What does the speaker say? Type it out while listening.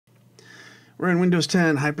We're in Windows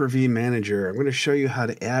 10 Hyper-V Manager. I'm going to show you how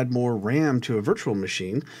to add more RAM to a virtual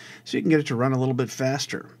machine so you can get it to run a little bit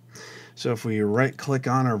faster. So if we right-click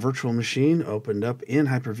on our virtual machine, opened up in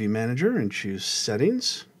Hyper-V Manager, and choose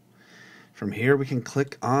Settings, from here we can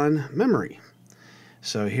click on Memory.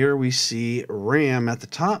 So here we see RAM at the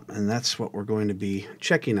top, and that's what we're going to be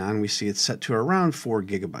checking on. We see it's set to around 4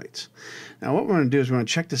 gigabytes. Now what we're going to do is we're going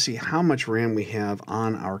to check to see how much RAM we have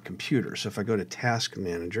on our computer. So if I go to Task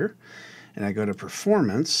Manager and I go to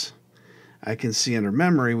Performance, I can see under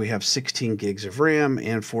memory we have 16 gigs of RAM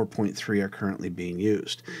and 4.3 are currently being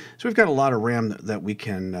used. So we've got a lot of RAM that we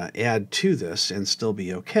can add to this and still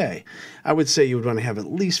be okay. I would say you would want to have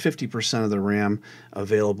at least 50% of the RAM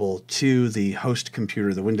available to the host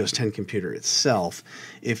computer, the Windows 10 computer itself,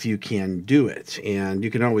 if you can do it. And you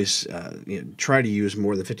can always try to use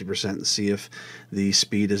more than 50% and see if the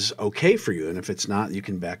speed is okay for you. And if it's not, you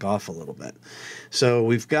can back off a little bit. So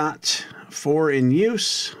we've got 4 in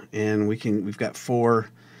use, and we've got 4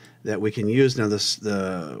 that we can use. Now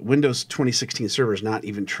the Windows 2016 server is not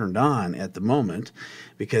even turned on at the moment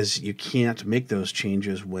because you can't make those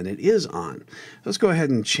changes when it is on. Let's go ahead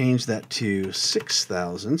and change that to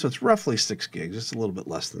 6,000. So it's roughly 6 gigs, just a little bit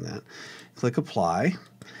less than that. Click Apply.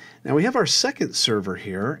 Now we have our second server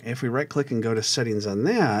here. If we right-click and go to Settings on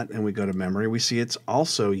that, and we go to Memory, we see it's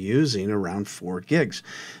also using around 4 gigs.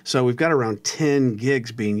 So we've got around 10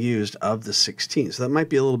 gigs being used of the 16. So that might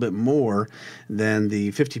be a little bit more than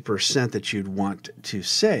the 50% that you'd want to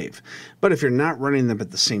save. But if you're not running them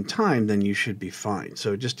at the same time, then you should be fine.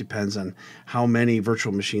 So it just depends on how many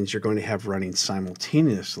virtual machines you're going to have running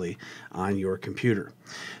simultaneously on your computer.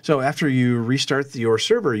 So after you restart your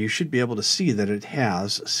server, you should be able to see that it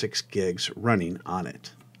has 6 gigs running on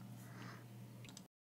it.